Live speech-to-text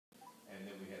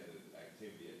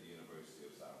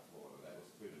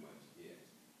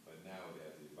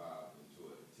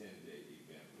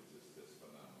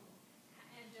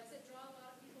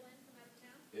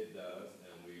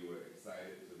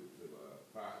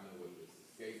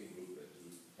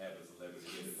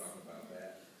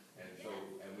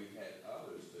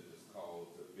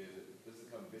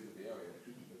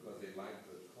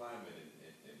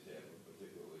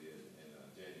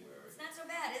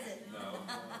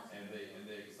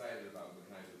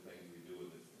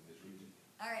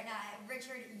All right, now,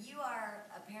 Richard, you are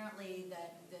apparently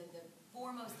the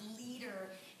foremost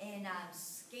leader in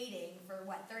skating for,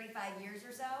 what, 35 years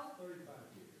or so? 35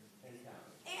 years, and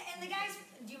counting. And the guys,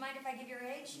 do you mind if I give your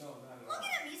age? No, not at all. Look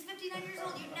at him, he's 59 years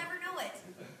old, you'd never know it.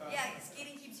 Yeah,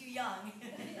 skating keeps you young.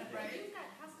 Right. You've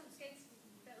got custom skates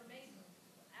that were made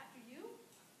after you?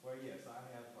 Well, yes, I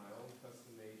have my own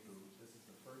custom-made boot. This is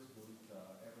the first boot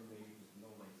ever made with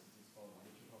no laces. It's called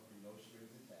Richard Humphrey No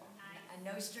Strings Attached.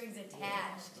 No strings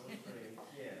attached. No strings,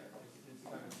 yeah. It's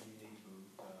kind of a unique boot.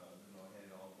 I had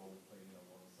it all gold plated. I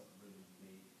wanted something really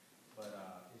unique. But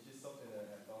it's just something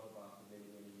that I thought about for many,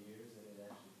 many years, and it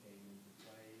actually came into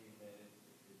play, and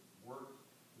it worked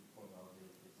to the point where I was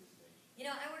able to get this stage. You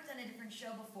know, I worked on a different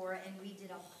show before, and we did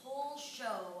a whole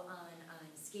show on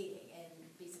skating, and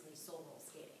basically soul roll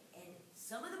skating. And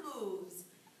some of the moves,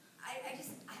 I don't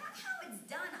know how it's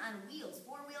done on wheels,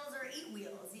 4 wheels or 8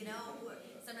 wheels, you know?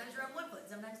 Sometimes you're on 1 foot,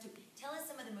 sometimes 2. Tell us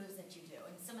some of the moves that you do,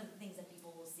 and some of the things that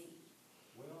people will see.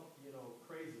 Well, you know,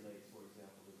 crazy legs, for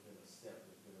example, has been a step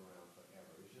that's been around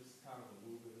forever. It's just kind of a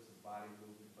movement, it's a body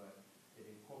movement, but it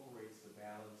incorporates the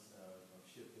balance of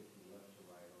shifting from left to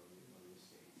right on your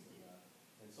skates.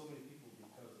 And so many people,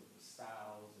 because of the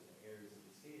styles and the areas of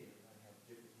the skating, I have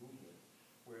different movements.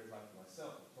 Whereas like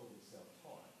myself, I'm totally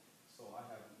self-taught. So I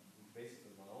have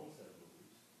basically my own set of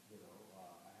moves. You know,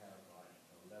 I have like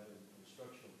 11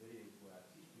 instructional videos where I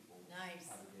teach people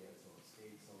Nice. how to dance on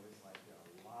skates. So it's like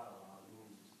a lot of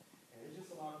moves. And it's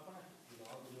just a lot of practice. You know,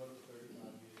 I've been doing it for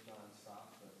 35 years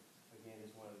non-stop, but again,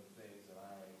 it's one of the things that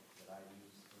I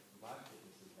use for my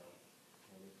fitness and health,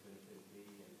 and it's benefited me.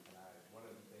 And one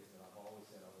of the things that I've always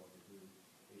said I want to do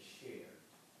is share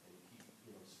and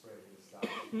keep, spreading this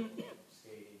knowledge of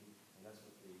skating, and that's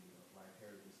what the Black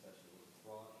Heritage Festival has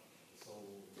brought. The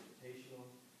Soul Invitational,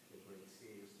 it brings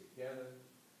skaters together,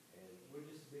 and we're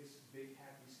just a big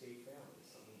happy skate family. It's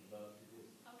something we love to do.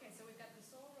 Okay, so we've got the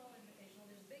Soul Roll Invitational.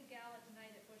 There's a big gala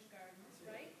tonight at Busch Gardens,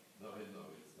 right? No, it's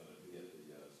going to be at the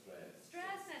Strass.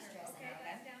 Strass Center. Strass Okay, Center,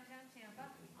 that's downtown Tampa.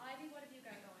 Ivy, what have you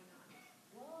got going on?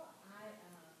 Well, I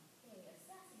play a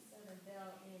sassy Southern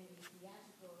belle in the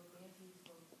theatrical Nancy's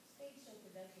stage show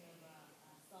production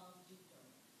of Saul's Juke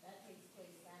Joint. That takes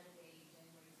place Saturday,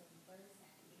 January 21st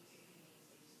at the HCP Main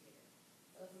Stage Theater.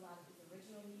 So it's a lot of it's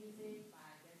original music by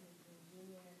Desmond Boone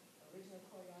Jr., original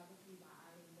choreography by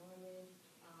Ivan Norman.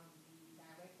 The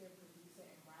director, producer,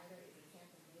 and writer is a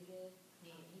Tampa native.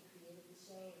 He created the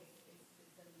show.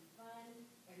 It's going to be fun.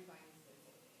 Everybody needs to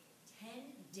go.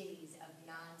 10 days of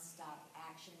non-stop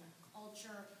action,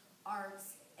 culture,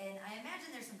 arts, and I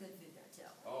imagine there's some good food there too.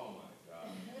 Oh my God.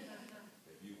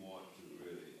 If you want to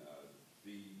really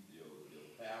feed your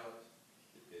palate,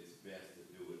 it's best to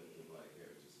do it at the Black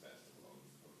Heritage Festival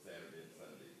on Saturday and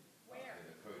Sunday. Where? In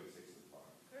the Curtis Hickson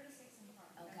Park. Curtis Hickson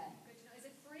Park. Okay. Good to know. Is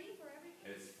it free for everyone?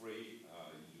 It's free.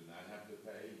 You do not have to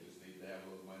pay. You just need to have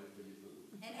a little money for your food.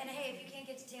 And hey, if you can't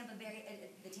get to the Tampa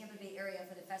Bay area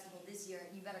for the festival this year,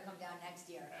 you better come down next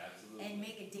year. Absolutely. And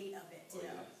make a date of it too.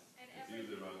 Oh, yes. And It's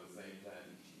usually around the same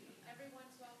time each year.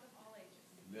 everyone's welcome, all ages.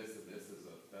 Listen, this is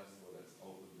a festival that's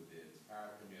open to the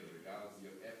entire community, regardless of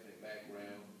your ethnic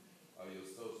background or your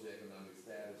socioeconomic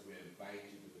status. We invite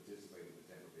you to participate in the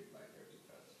Tampa Bay Black Heritage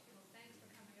Festival. Well, thanks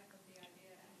for coming up with the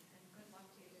idea, and good luck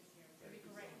to you this year. It's going to Thank be you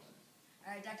so great. much.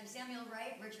 All right, Dr. Samuel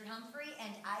Wright, Richard Humphrey,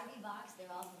 and Ivy Box, they're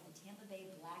all from the Tampa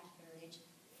Bay Black